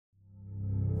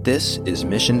This is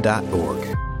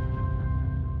Mission.org.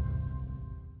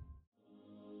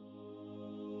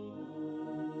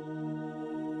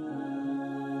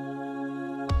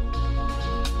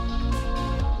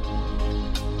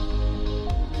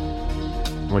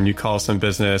 When you call some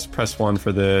business, press 1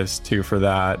 for this, 2 for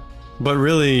that. But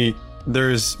really,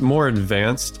 there's more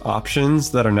advanced options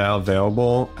that are now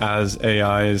available as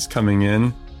AI is coming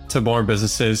in to more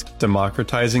businesses,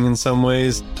 democratizing in some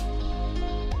ways.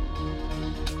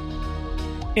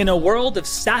 In a world of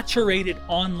saturated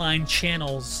online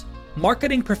channels,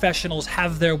 marketing professionals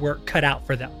have their work cut out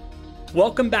for them.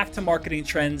 Welcome back to Marketing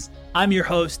Trends. I'm your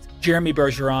host, Jeremy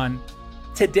Bergeron.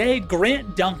 Today,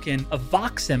 Grant Duncan of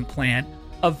VoxImplant,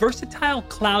 a versatile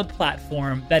cloud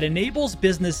platform that enables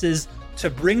businesses to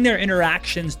bring their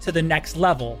interactions to the next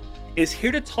level, is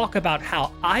here to talk about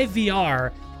how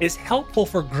IVR is helpful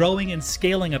for growing and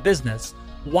scaling a business,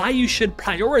 why you should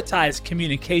prioritize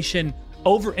communication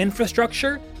over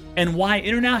infrastructure, and why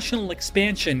international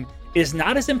expansion is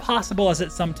not as impossible as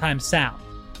it sometimes sounds.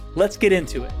 Let's get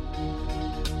into it.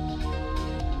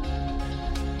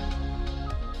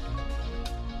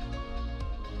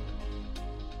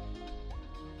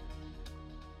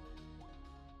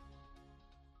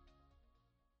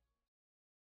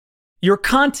 Your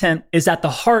content is at the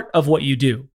heart of what you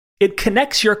do. It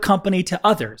connects your company to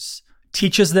others,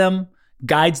 teaches them,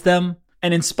 guides them,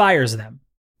 and inspires them.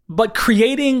 But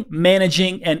creating,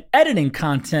 managing, and editing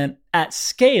content at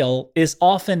scale is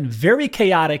often very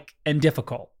chaotic and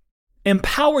difficult.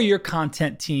 Empower your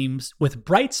content teams with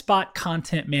Brightspot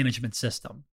Content Management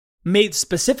System, made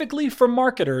specifically for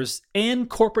marketers and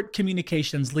corporate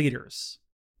communications leaders.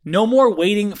 No more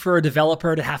waiting for a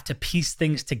developer to have to piece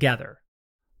things together.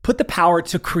 Put the power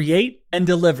to create and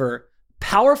deliver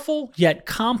powerful yet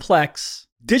complex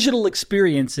digital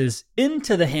experiences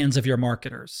into the hands of your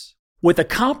marketers with a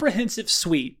comprehensive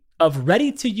suite of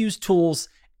ready-to-use tools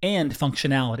and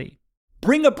functionality.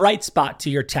 Bring a bright spot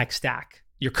to your tech stack,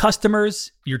 your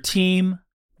customers, your team,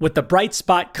 with the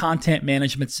Brightspot Content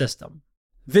Management System.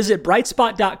 Visit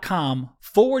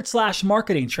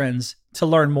brightspot.com/marketing trends to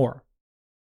learn more.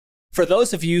 For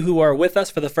those of you who are with us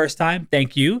for the first time,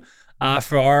 thank you.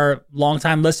 For our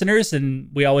longtime listeners, and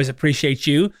we always appreciate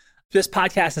you, this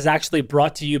podcast is actually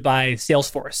brought to you by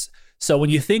Salesforce. So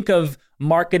when you think of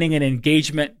marketing and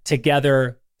engagement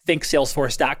together, think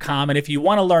salesforce.com. And if you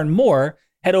want to learn more,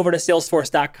 head over to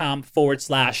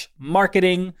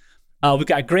salesforce.com/marketing. We've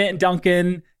got Grant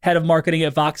Duncan, head of marketing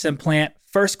at VoxImplant.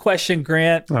 First question,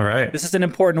 Grant. All right. This is an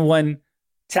important one.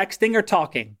 Texting or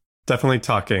talking? Definitely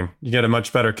talking. You get a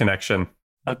much better connection.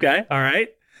 Okay. All right.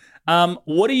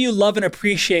 What do you love and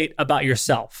appreciate about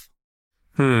yourself?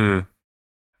 I'd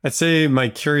say my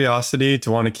curiosity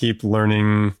to want to keep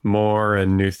learning more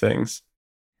and new things.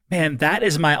 Man, that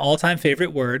is my all-time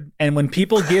favorite word. And when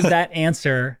people give that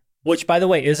answer, which by the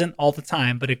way, isn't all the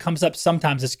time, but it comes up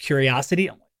sometimes as curiosity.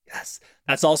 I'm like, yes,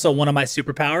 that's also one of my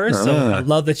superpowers. So I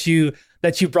love that you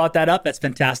brought that up. That's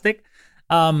fantastic.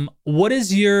 What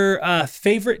is your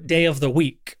favorite day of the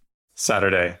week?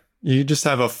 Saturday. You just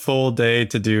have a full day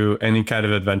to do any kind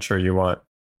of adventure you want.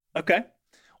 Okay.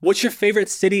 What's your favorite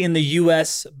city in the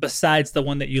US besides the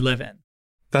one that you live in?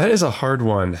 That is a hard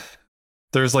one.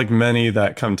 There's like many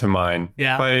that come to mind.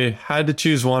 Yeah. If I had to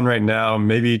choose one right now,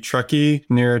 maybe Truckee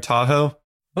near Tahoe.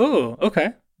 Oh, okay.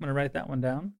 I'm going to write that one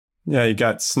down. Yeah, you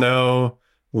got snow,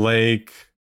 lake,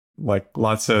 like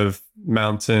lots of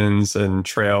mountains and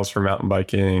trails for mountain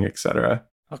biking, etc.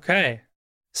 Okay.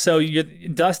 So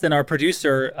Dustin, our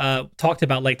producer, talked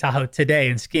about Lake Tahoe today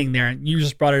and skiing there, and you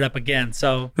just brought it up again.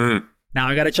 So now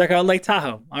I got to check out Lake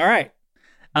Tahoe. All right.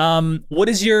 What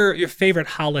is your favorite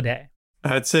holiday?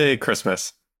 I'd say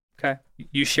Christmas. Okay.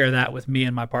 You share that with me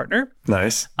and my partner.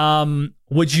 Nice.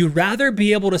 Would you rather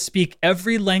be able to speak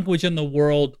every language in the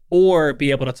world or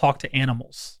be able to talk to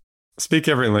animals? Speak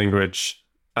every language.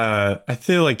 I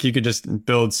feel like you could just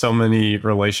build so many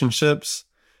relationships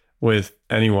with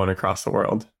anyone across the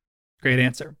world. Great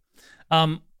answer.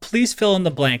 Please fill in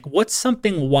the blank. What's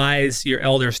something wise your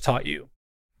elders taught you?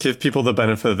 Give people the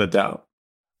benefit of the doubt.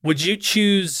 Would you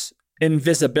choose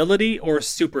invisibility or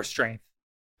super strength?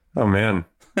 Oh, man.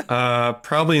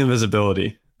 Probably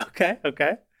invisibility. Okay.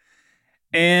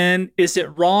 And is it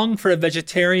wrong for a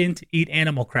vegetarian to eat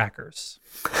animal crackers?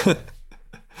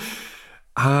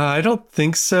 I don't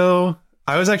think so.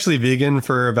 I was actually vegan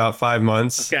for about 5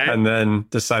 months and then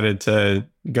decided to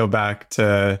go back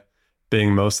to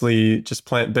being mostly just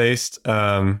plant-based,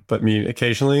 but meat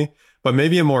occasionally. But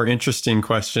maybe a more interesting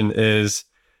question is,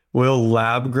 will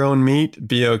lab-grown meat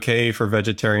be okay for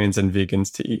vegetarians and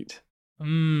vegans to eat?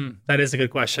 That is a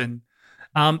good question.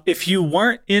 If you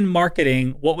weren't in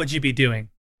marketing, what would you be doing?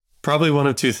 Probably one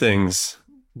of two things.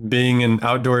 Being an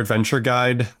outdoor adventure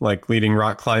guide, like leading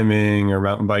rock climbing or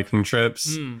mountain biking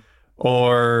trips,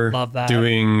 or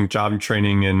doing job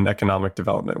training and economic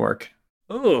development work.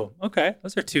 Oh, okay.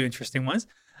 Those are two interesting ones.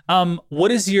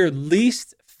 What is your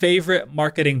least favorite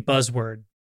marketing buzzword?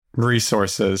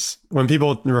 Resources. When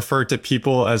people refer to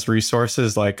people as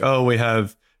resources, like, oh, we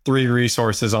have 3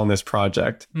 resources on this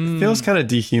project, it feels kind of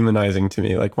dehumanizing to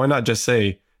me. Like, why not just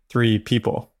say 3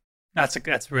 people?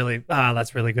 That's really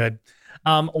good.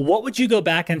 What would you go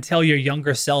back and tell your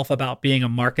younger self about being a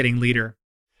marketing leader?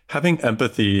 Having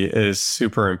empathy is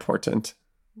super important.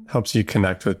 Helps you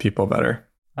connect with people better.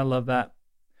 I love that.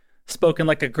 Spoken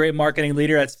like a great marketing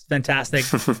leader. That's fantastic.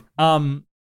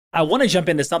 I want to jump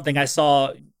into something I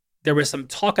saw. There was some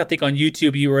talk, I think, on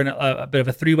YouTube. You were in a bit of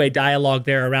a 3-way dialogue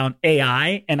there around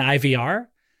AI and IVR.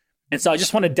 And so I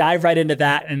just want to dive right into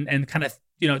that and kind of,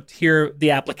 hear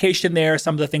the application there,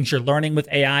 some of the things you're learning with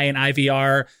AI and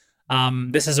IVR.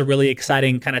 This is a really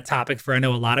exciting kind of topic for, I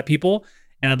know, a lot of people.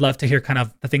 And I'd love to hear kind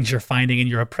of the things you're finding in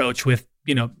your approach with,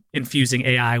 infusing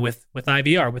AI with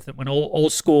IVR, with an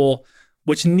old school,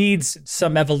 which needs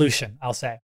some evolution, I'll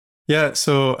say. Yeah.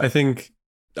 So I think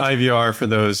IVR, for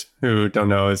those who don't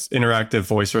know, is interactive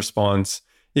voice response.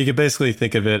 You could basically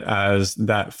think of it as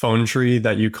that phone tree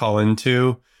that you call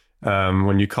into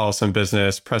when you call some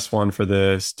business, press 1 for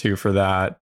this, 2 for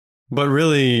that. But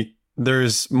really,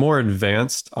 there's more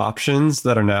advanced options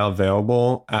that are now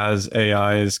available as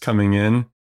AI is coming in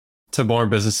to more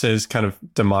businesses, kind of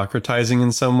democratizing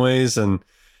in some ways. And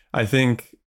I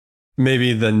think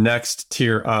maybe the next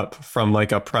tier up from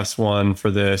like a press 1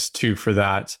 for this, 2 for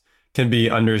that, can be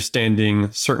understanding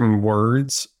certain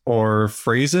words or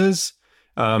phrases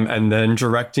and then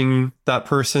directing that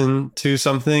person to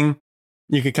something.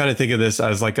 You could kind of think of this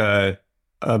as like a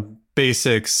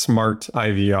basic smart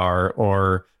IVR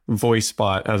or voice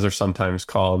bot, as they're sometimes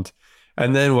called.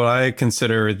 And then what I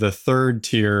consider the third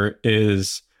tier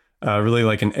is really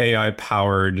like an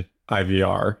AI-powered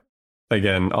IVR.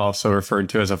 Again, also referred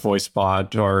to as a voice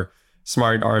bot or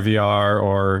smart RVR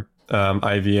or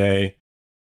IVA.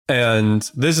 And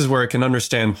this is where it can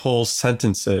understand whole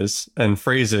sentences and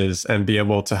phrases and be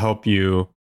able to help you,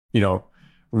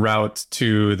 route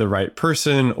to the right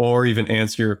person or even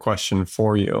answer your question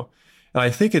for you. And I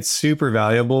think it's super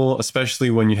valuable, especially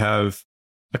when you have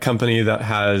a company that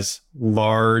has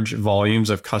large volumes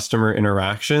of customer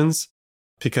interactions,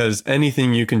 because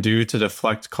anything you can do to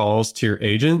deflect calls to your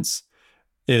agents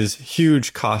is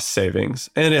huge cost savings.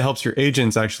 And it helps your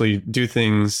agents actually do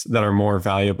things that are more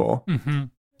valuable. Mm-hmm.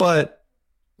 But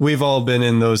we've all been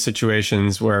in those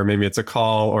situations where maybe it's a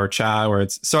call or a chat where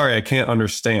it's, sorry, I can't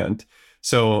understand.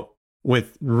 So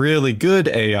with really good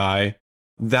AI,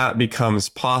 that becomes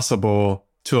possible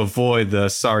to avoid the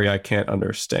sorry, I can't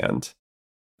understand.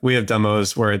 We have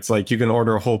demos where it's like you can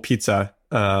order a whole pizza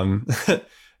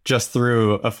just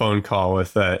through a phone call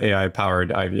with AI-powered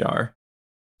IVR.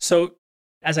 So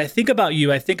as I think about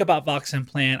you, I think about Vox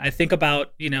Implant. I think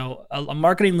about, a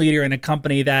marketing leader in a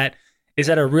company that is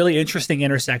at a really interesting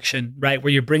intersection, right?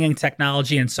 Where you're bringing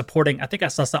technology and supporting, I think I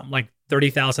saw something like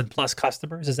 30,000 plus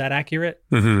customers. Is that accurate?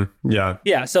 Mm-hmm. Yeah.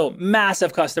 Yeah. So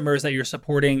massive customers that you're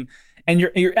supporting.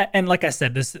 And and like I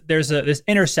said, there's this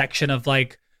intersection of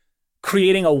like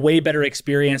creating a way better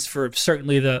experience for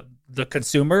certainly the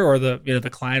consumer or the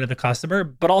client or the customer,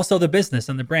 but also the business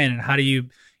and the brand. And how do you,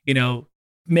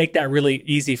 make that really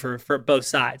easy for both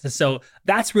sides? And so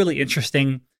that's really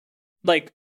interesting.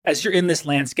 Like, as you're in this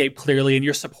landscape clearly, and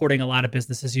you're supporting a lot of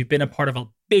businesses, you've been a part of a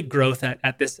big growth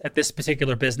at this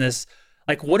particular business.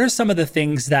 Like, what are some of the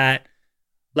things that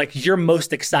like you're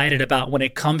most excited about when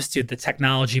it comes to the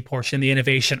technology portion, the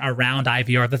innovation around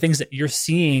IVR, the things that you're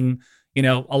seeing,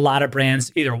 a lot of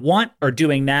brands either want or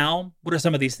doing now? What are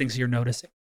some of these things you're noticing?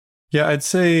 Yeah, I'd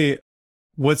say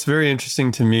what's very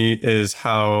interesting to me is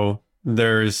how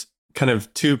there's kind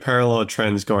of 2 parallel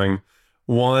trends going.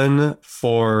 One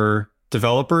for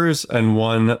developers and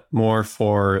one more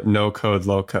for no code,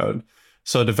 low code.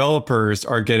 So developers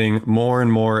are getting more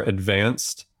and more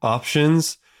advanced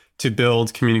options to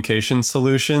build communication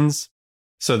solutions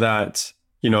so that,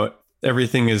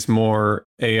 everything is more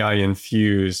AI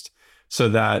infused, so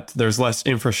that there's less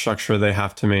infrastructure they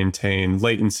have to maintain.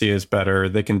 Latency is better.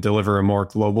 They can deliver a more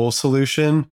global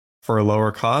solution for a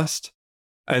lower cost.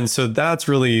 And so that's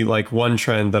really like one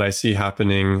trend that I see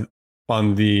happening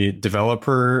on the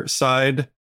developer side.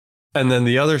 And then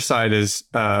the other side is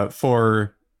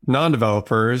for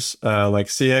non-developers, like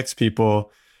CX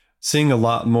people, seeing a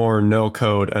lot more no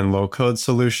code and low code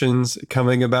solutions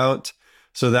coming about.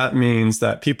 So that means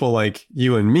that people like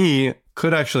you and me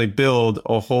could actually build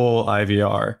a whole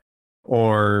IVR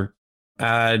or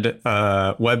add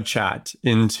web chat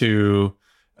into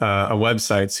a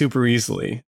website super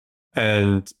easily.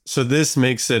 And so this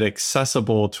makes it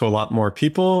accessible to a lot more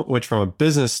people, which from a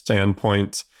business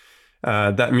standpoint,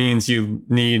 that means you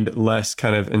need less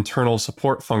kind of internal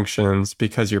support functions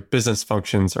because your business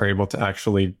functions are able to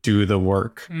actually do the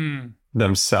work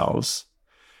themselves.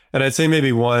 And I'd say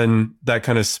maybe one that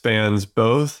kind of spans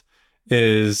both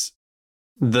is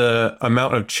the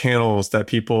amount of channels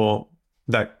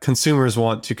that consumers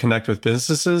want to connect with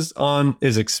businesses on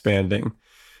is expanding.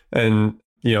 And,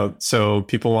 so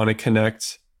people want to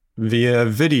connect via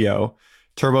video.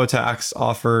 TurboTax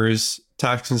offers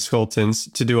tax consultants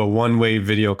to do a one-way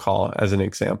video call as an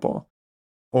example,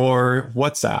 or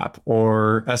WhatsApp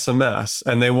or SMS.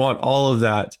 And they want all of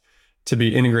that to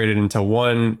be integrated into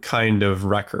one kind of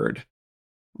record,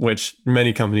 which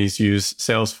many companies use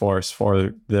Salesforce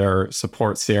for their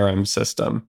support CRM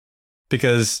system.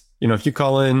 Because, if you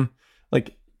call in,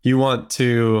 you want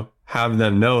to have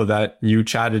them know that you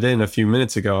chatted in a few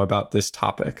minutes ago about this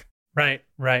topic. Right.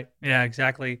 Yeah,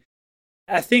 exactly.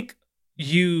 I think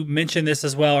you mentioned this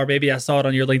as well, or maybe I saw it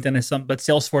on your LinkedIn but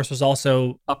Salesforce was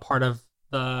also a part of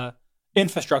the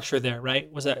infrastructure there, right?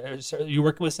 Are you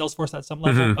working with Salesforce at some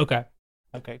level?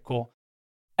 Mm-hmm. Okay, cool.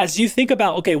 As you think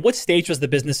about, what stage was the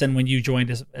business in when you joined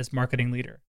as marketing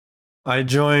leader? I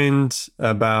joined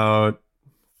about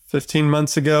 15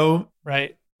 months ago.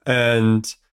 Right.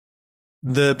 And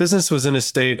the business was in a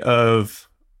state of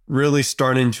really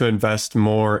starting to invest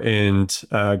more in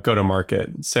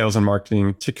go-to-market, sales and marketing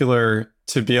in particular,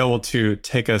 to be able to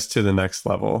take us to the next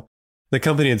level. The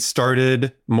company had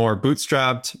started more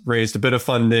bootstrapped, raised a bit of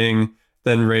funding,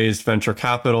 then raised venture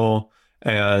capital,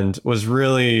 and was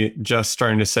really just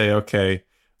starting to say, okay,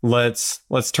 let's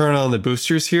turn on the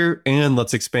boosters here and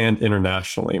let's expand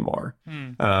internationally more.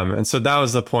 And so that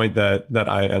was the point that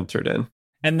I entered in.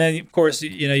 And then, of course,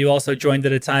 you also joined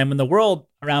at a time when the world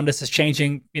around us is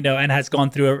changing, and has gone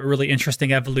through a really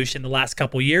interesting evolution the last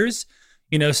couple of years.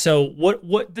 So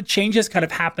what the changes kind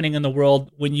of happening in the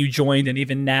world when you joined and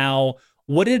even now,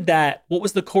 what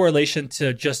was the correlation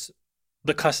to just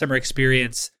the customer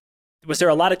experience? Was there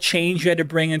a lot of change you had to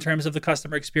bring in terms of the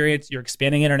customer experience? You're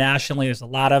expanding internationally. There's a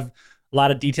lot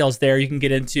of details there you can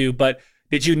get into, but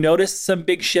did you notice some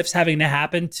big shifts having to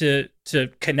happen to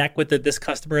connect with this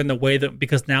customer in the way that,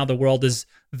 because now the world is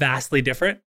vastly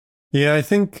different? Yeah, I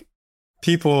think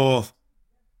people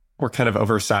were kind of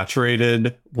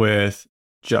oversaturated with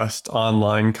just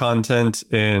online content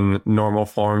in normal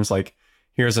forms. Like,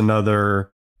 here's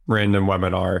another random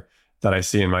webinar that I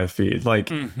see in my feed.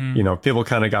 People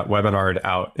kind of got webinared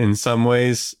out in some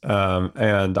ways.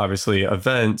 And obviously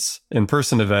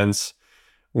in-person events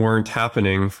weren't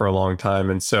happening for a long time.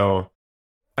 And so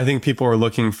I think people are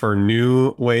looking for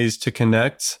new ways to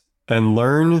connect and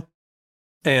learn.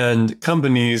 And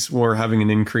companies were having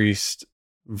an increased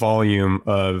volume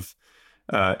of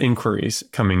inquiries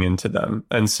coming into them.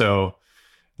 And so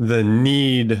the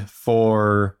need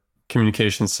for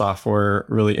communication software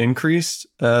really increased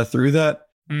through that.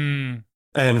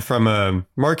 And from a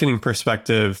marketing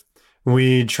perspective,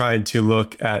 we tried to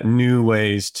look at new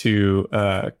ways to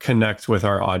connect with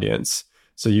our audience.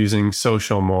 So using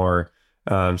social more,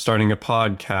 starting a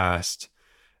podcast,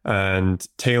 and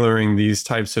tailoring these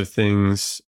types of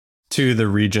things to the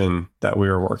region that we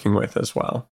were working with as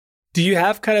well. Do you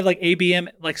have kind of like ABM,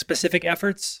 like specific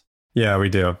efforts? Yeah, we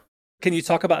do. Can you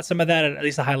talk about some of that at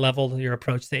least a high level, your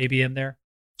approach to ABM there?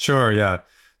 Sure, yeah.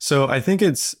 So I think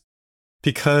it's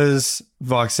because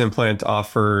Vox Implant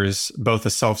offers both a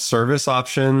self-service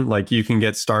option, like you can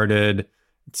get started,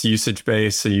 it's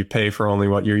usage-based, so you pay for only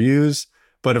what you use.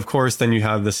 But of course, then you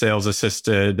have the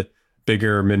sales-assisted,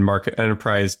 bigger mid-market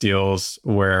enterprise deals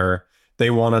where they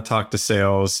want to talk to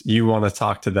sales, you want to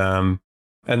talk to them.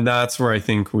 And that's where I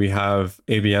think we have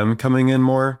ABM coming in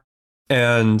more.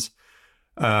 And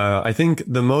I think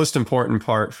the most important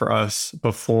part for us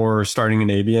before starting an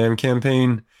ABM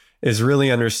campaign is really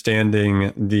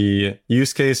understanding the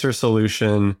use case or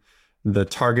solution, the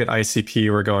target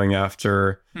ICP we're going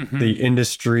after, the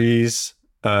industries,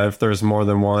 if there's more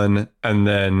than one, and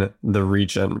then the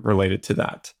region related to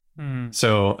that.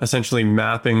 So essentially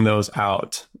mapping those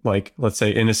out, like let's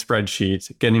say in a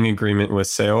spreadsheet, getting agreement with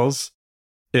sales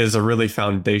is a really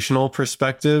foundational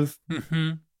perspective.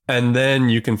 And then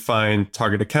you can find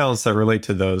target accounts that relate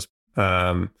to those,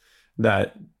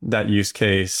 that use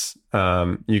case.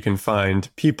 You can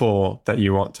find people that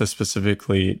you want to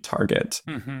specifically target.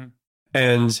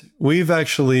 And we've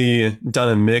actually done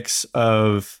a mix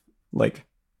of like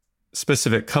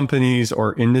specific companies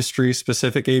or industry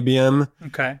specific ABM.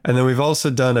 Okay. And then we've also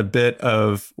done a bit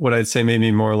of what I'd say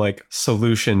maybe more like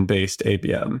solution based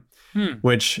ABM,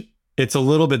 which it's a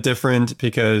little bit different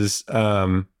because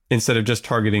instead of just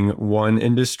targeting one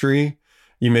industry,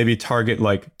 you maybe target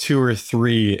like 2 or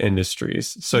 3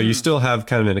 industries. So you still have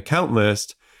kind of an account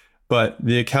list, but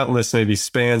the account list maybe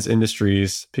spans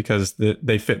industries because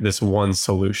they fit this one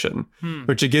solution,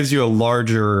 which it gives you a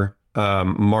larger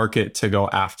market to go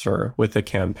after with the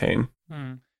campaign.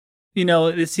 You know,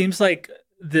 it seems like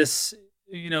this,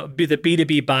 you know, the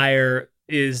B2B buyer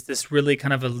is this really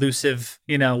kind of elusive,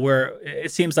 you know, where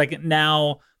it seems like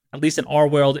now, at least in our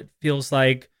world, it feels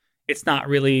like it's not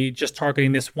really just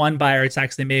targeting this one buyer. It's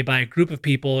actually made by a group of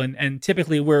people. And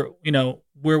typically we're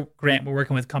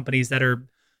working with companies that are,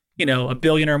 you know, $1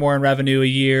 billion or more in revenue a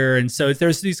year. And so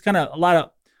there's these kind of a lot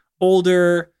of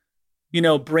older, you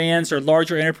know, brands or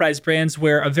larger enterprise brands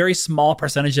where a very small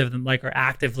percentage of them like are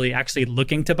actively actually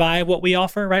looking to buy what we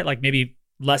offer, right? Like maybe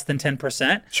less than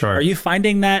 10%. Sure. Are you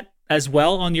finding that as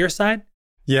well on your side?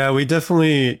 Yeah, we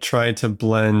definitely try to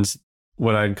blend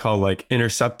what I'd call like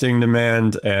intercepting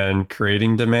demand and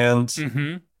creating demand.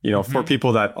 You know, for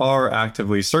people that are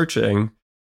actively searching,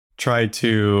 try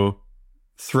to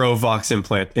throw Vox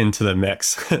Implant into the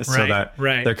mix so that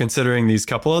they're considering these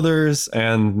couple others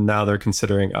and now they're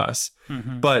considering us.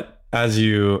 But as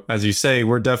you say,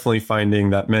 we're definitely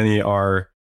finding that many are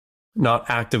not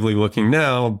actively looking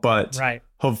now, but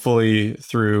hopefully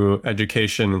through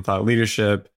education and thought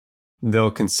leadership,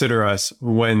 they'll consider us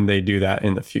when they do that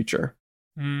in the future.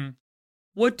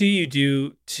 What do you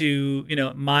do to, you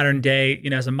know, modern day, you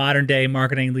know, as a modern day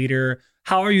marketing leader,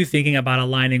 how are you thinking about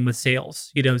aligning with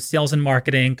sales? You know, sales and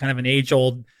marketing, kind of an age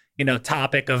old, you know,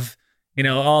 topic of, you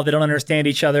know, oh, they don't understand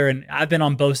each other. And I've been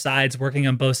on both sides, working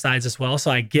on both sides as well.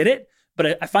 So I get it.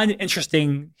 But I find it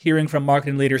interesting hearing from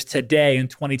marketing leaders today in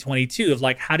 2022 of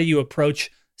like, how do you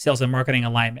approach sales and marketing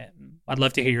alignment? I'd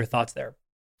love to hear your thoughts there.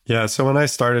 Yeah. So when I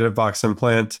started at Vox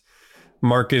Implant,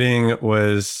 marketing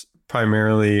was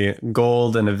primarily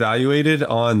goaled and evaluated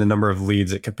on the number of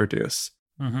leads it could produce.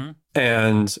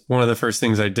 And one of the first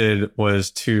things I did was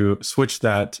to switch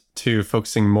that to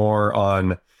focusing more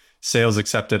on sales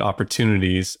accepted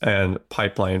opportunities and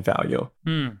pipeline value.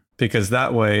 Because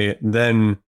that way,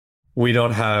 then we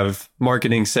don't have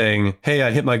marketing saying, hey, I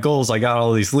hit my goals, I got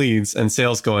all these leads, and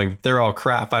sales going, they're all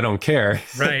crap, I don't care.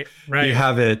 Right. You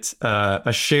have it,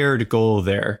 a shared goal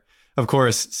there. Of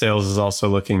course, sales is also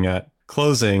looking at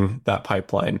closing that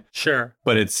pipeline. Sure.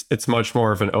 But it's much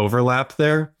more of an overlap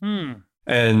there.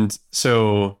 And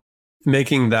so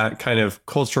making that kind of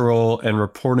cultural and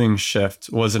reporting shift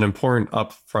was an important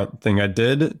upfront thing I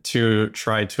did to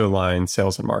try to align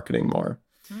sales and marketing more.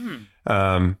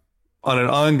 On an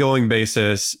ongoing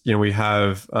basis, you know, we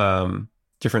have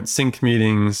different sync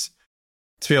meetings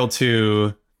to be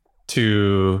able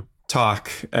to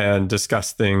talk and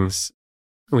discuss things.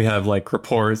 We have like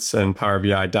reports and Power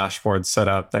BI dashboards set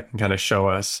up that can kind of show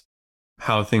us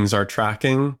how things are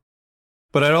tracking.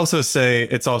 But I'd also say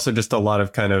it's also just a lot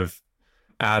of kind of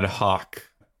ad hoc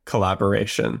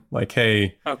collaboration. Like,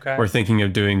 hey, we're thinking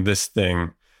of doing this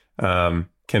thing.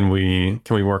 Can we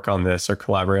work on this or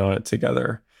collaborate on it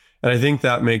together? And I think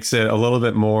that makes it a little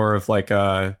bit more of like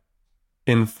a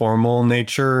informal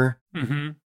nature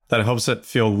that helps it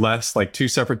feel less like 2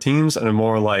 separate teams and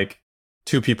more like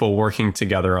 2 people working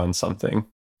together on something.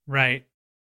 Right.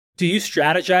 Do you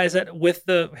strategize it with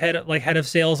the head of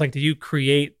sales? Like, do you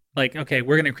create like, okay,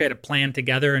 we're going to create a plan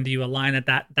together, and do you align at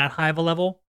that high of a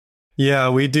level? Yeah,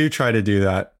 we do try to do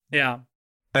that. Yeah.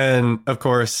 And of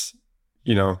course,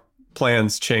 you know,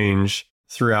 plans change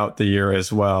throughout the year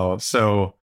as well.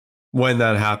 So when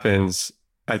that happens,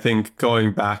 I think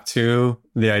going back to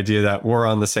the idea that we're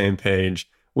on the same page,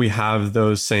 we have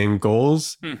those same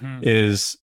goals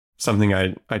is something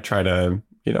I try to,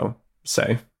 you know,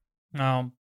 say.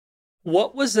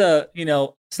 What was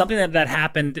something that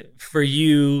happened for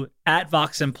you at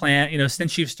Vox Implant, you know,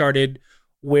 since you've started,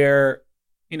 where,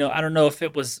 you know, I don't know if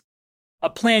it was a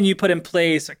plan you put in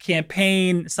place, a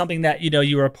campaign, something that, you know,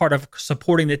 you were a part of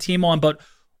supporting the team on, but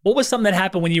what was something that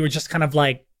happened when you were just kind of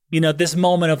like, you know, this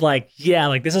moment of like, yeah,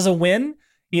 like this is a win.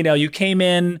 You know, you came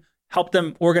in, helped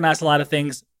them organize a lot of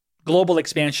things, global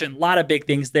expansion, a lot of big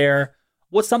things there.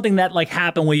 What's something that like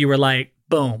happened where you were like,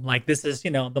 boom, like this is,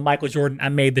 you know, the Michael Jordan, I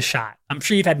made the shot. I'm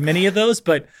sure you've had many of those,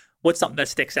 but what's something that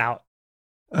sticks out?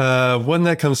 One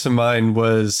that comes to mind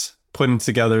was putting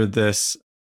together this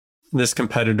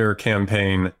competitor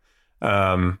campaign.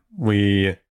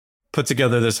 We put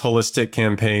together this holistic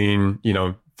campaign, you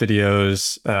know,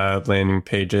 videos, landing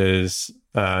pages,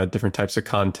 different types of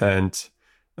content,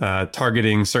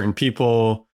 targeting certain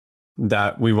people,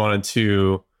 that we wanted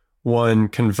to, one,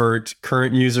 convert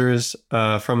current users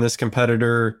from this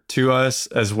competitor to us,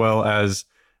 as well as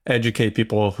educate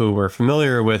people who were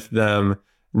familiar with them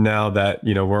now that,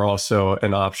 we're also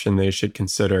an option they should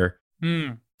consider.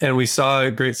 And we saw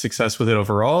great success with it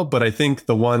overall. But I think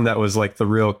the one that was like the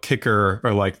real kicker,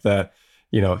 or like the,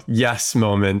 yes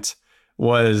moment,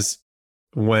 was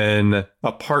when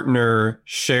a partner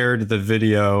shared the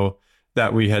video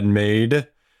that we had made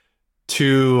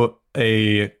to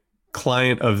a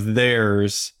client of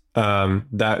theirs.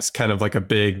 That's kind of like a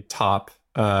big top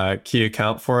key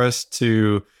account for us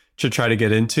to try to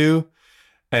get into.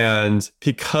 And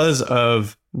because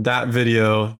of that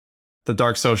video, the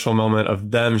dark social moment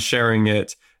of them sharing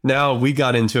it, now we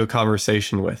got into a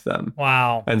conversation with them.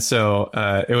 Wow. And so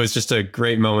it was just a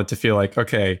great moment to feel like,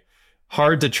 okay,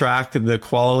 hard to track the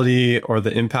quality or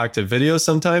the impact of video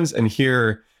sometimes. And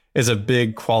here is a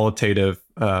big qualitative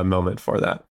moment for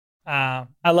that.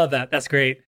 I love that. That's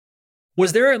great.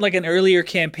 Was there like an earlier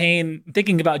campaign,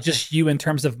 thinking about just you in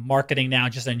terms of marketing now,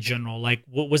 just in general, like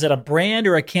was it a brand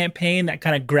or a campaign that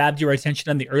kind of grabbed your attention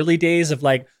in the early days of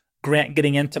like Grant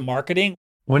getting into marketing?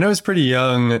 When I was pretty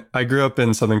young, I grew up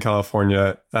in Southern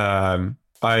California.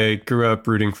 I grew up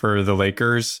rooting for the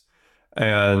Lakers,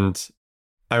 and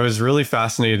I was really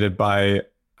fascinated by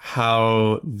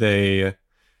how they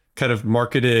kind of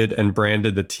marketed and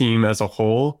branded the team as a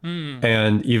whole.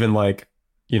 And even like,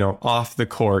 off the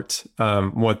court,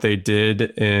 what they did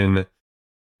in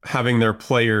having their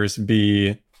players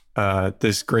be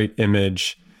this great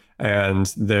image, and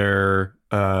their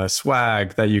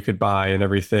swag that you could buy and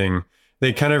everything.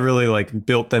 They kind of really like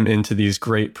built them into these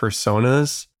great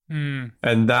personas.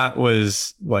 And that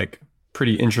was like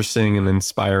pretty interesting and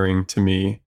inspiring to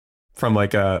me from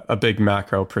like a big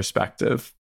macro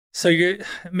perspective. So I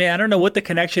don't know what the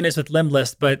connection is with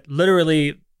Limblist, but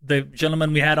literally the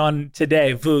gentleman we had on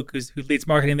today, Vuk, who leads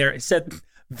marketing there, said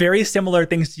very similar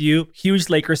things to you. Huge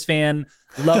Lakers fan,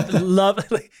 he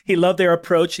loved their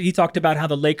approach. He talked about how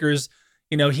the Lakers,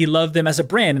 he loved them as a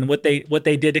brand and what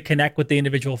they did to connect with the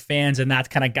individual fans, and that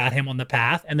kind of got him on the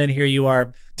path. And then here you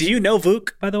are. Do you know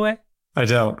Vuk, by the way? I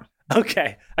don't.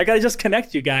 Okay, I gotta just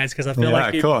connect you guys because I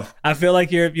feel cool. I feel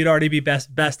like you'd already be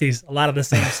besties. A lot of the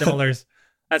same similars.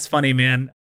 That's funny,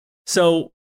 man.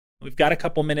 So we've got a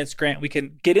couple minutes, Grant. We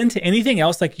can get into anything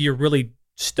else like you're really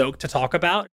stoked to talk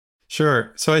about.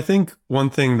 Sure. So I think one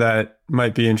thing that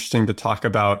might be interesting to talk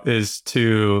about is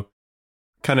to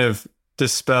kind of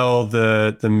dispel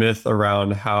the myth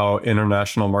around how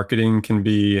international marketing can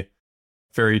be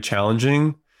very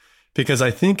challenging, because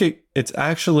I think it's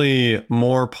actually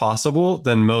more possible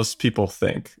than most people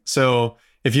think. So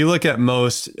if you look at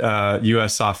most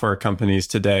US software companies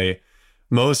today,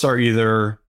 most are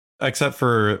either, except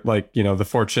for like, the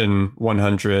Fortune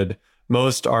 100,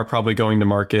 most are probably going to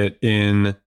market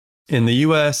in the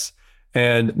US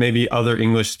and maybe other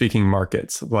English speaking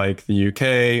markets like the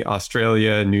UK,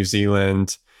 Australia, New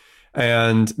Zealand.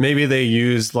 And maybe they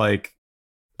use like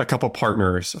a couple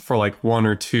partners for like one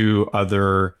or two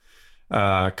other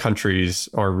countries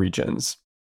or regions.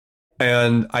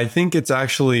 And I think it's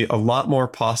actually a lot more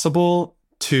possible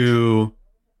to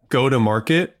go to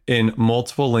market in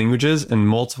multiple languages and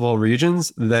multiple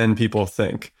regions than people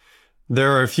think.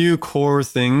 There are a few core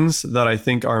things that I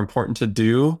think are important to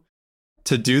do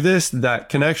this that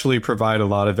can actually provide a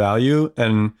lot of value.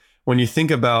 And when you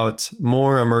think about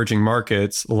more emerging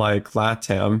markets like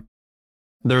LATAM,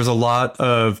 there's a lot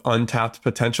of untapped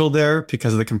potential there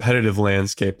because the competitive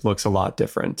landscape looks a lot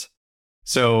different.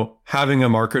 So having a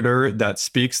marketer that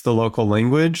speaks the local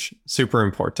language, super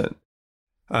important.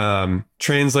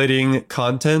 Translating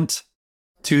content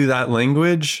to that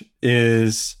language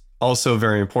is also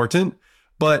very important.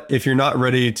 But if you're not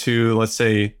ready to, let's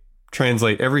say,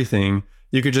 translate everything,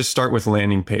 you could just start with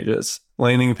landing pages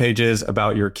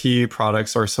about your key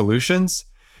products or solutions,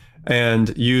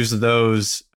 and use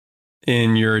those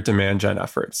in your demand gen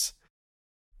efforts.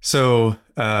 So,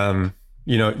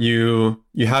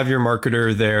 you have your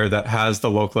marketer there that has the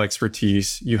local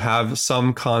expertise. You have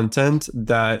some content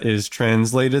that is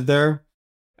translated there.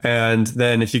 And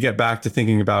then if you get back to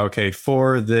thinking about, okay,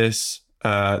 for this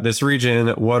region,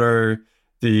 what are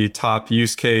the top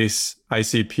use case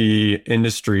ICP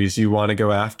industries you want to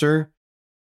go after?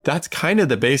 That's kind of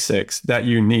the basics that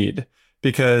you need,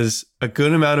 because a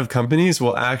good amount of companies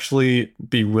will actually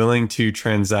be willing to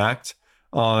transact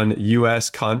on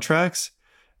US contracts,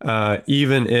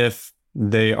 even if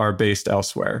they are based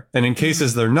elsewhere. And in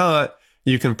cases they're not,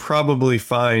 you can probably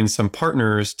find some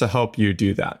partners to help you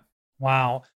do that.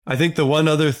 Wow. I think the one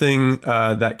other thing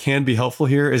that can be helpful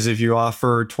here is if you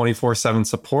offer 24/7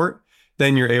 support,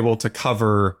 then you're able to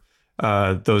cover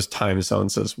those time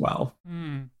zones as well.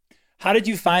 How did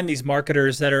you find these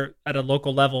marketers that are at a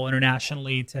local level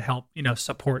internationally to help,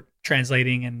 support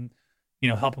translating and,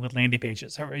 helping with landing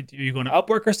pages? Are you going to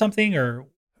Upwork or something, or?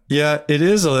 Yeah, it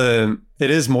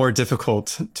is more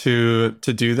difficult to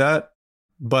do that,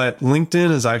 but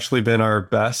LinkedIn has actually been our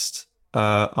best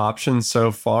option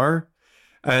so far.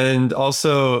 And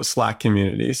also Slack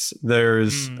communities.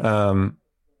 There's,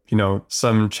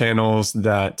 some channels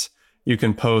that you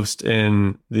can post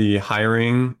in the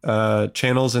hiring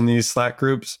channels in these Slack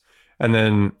groups, and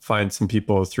then find some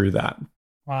people through that.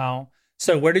 Wow.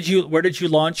 So where did you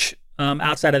launch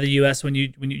outside of the US when you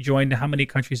joined? How many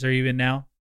countries are you in now?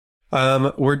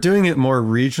 We're doing it more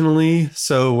regionally.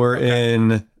 So we're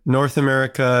in North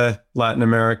America, Latin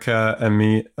America,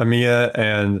 EMEA,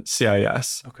 and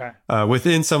CIS. Okay.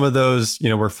 Within some of those,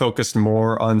 we're focused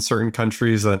more on certain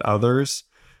countries than others.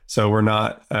 So we're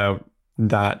not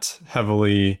that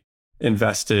heavily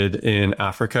invested in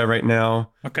Africa right now.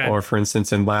 Okay. Or for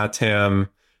instance, in LATAM,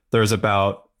 there's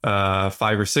about 5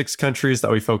 or 6 countries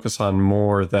that we focus on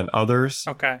more than others.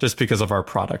 Okay. Just because of our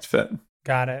product fit.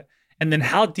 Got it. And then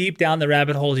how deep down the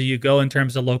rabbit hole do you go in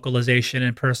terms of localization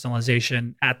and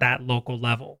personalization at that local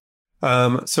level?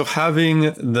 So having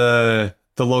the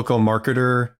local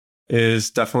marketer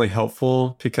is definitely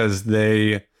helpful because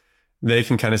they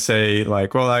can kind of say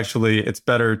like, well, actually, it's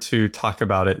better to talk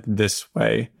about it this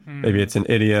way. Maybe it's an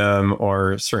idiom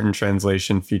or certain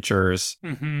translation features.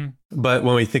 But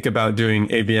when we think about doing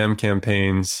ABM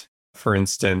campaigns, for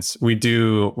instance, we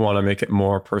do want to make it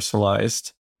more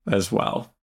personalized as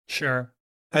well. Sure.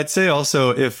 I'd say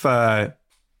also if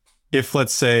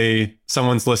let's say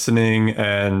someone's listening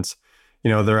and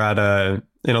they're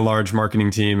in a large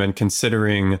marketing team and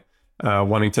considering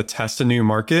wanting to test a new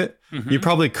market, you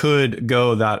probably could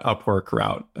go that Upwork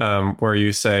route where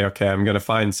you say, okay, I'm going to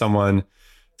find someone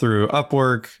through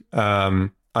Upwork.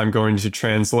 I'm going to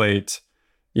translate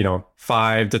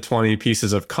 5 to 20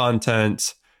 pieces of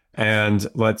content, and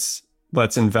let's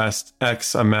invest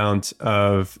X amount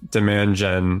of demand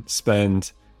gen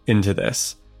spend into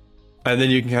this. And then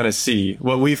you can kind of see.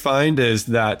 What we find is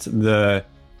that the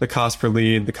cost per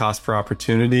lead, the cost per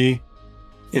opportunity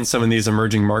in some of these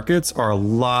emerging markets are a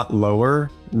lot lower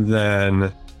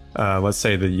than, let's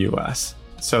say, the US.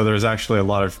 So there's actually a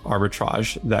lot of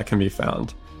arbitrage that can be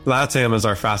found. LATAM is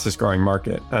our fastest growing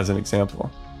market, as an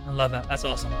example. I love that. That's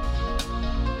awesome.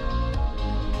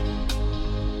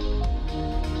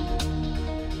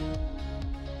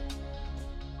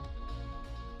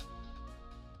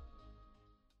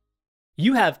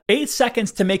 You have 8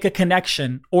 seconds to make a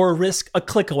connection or risk a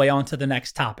click away onto the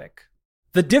next topic.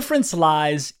 The difference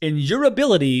lies in your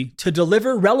ability to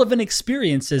deliver relevant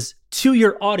experiences to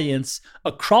your audience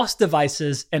across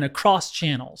devices and across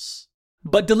channels.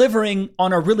 But delivering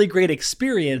on a really great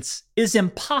experience is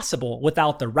impossible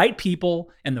without the right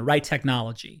people and the right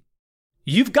technology.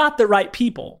 You've got the right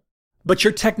people, but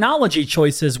your technology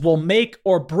choices will make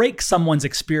or break someone's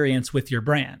experience with your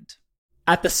brand.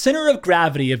 At the center of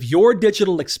gravity of your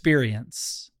digital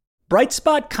experience,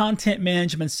 Brightspot Content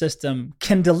Management System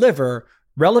can deliver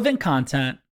relevant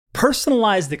content,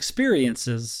 personalized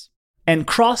experiences, and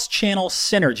cross-channel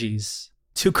synergies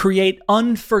to create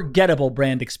unforgettable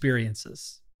brand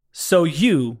experiences, so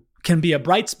you can be a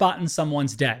bright spot in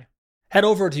someone's day. Head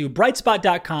over to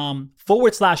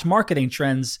brightspot.com/marketing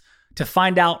trends to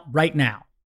find out right now.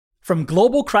 From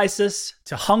global crisis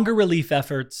to hunger relief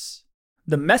efforts,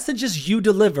 the messages you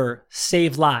deliver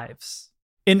save lives,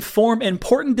 inform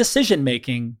important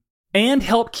decision-making, and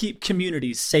help keep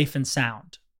communities safe and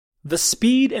sound. The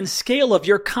speed and scale of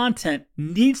your content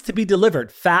needs to be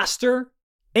delivered faster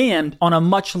and on a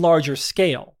much larger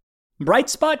scale.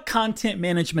 Brightspot Content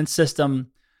Management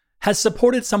System has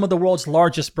supported some of the world's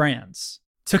largest brands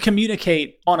to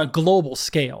communicate on a global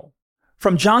scale.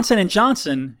 From Johnson &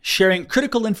 Johnson sharing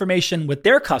critical information with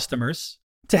their customers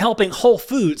to helping Whole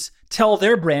Foods tell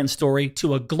their brand story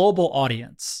to a global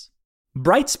audience.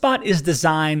 Brightspot is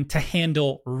designed to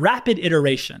handle rapid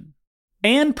iteration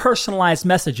and personalized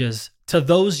messages to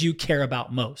those you care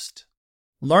about most.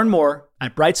 Learn more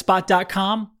at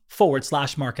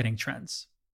brightspot.com/marketing trends.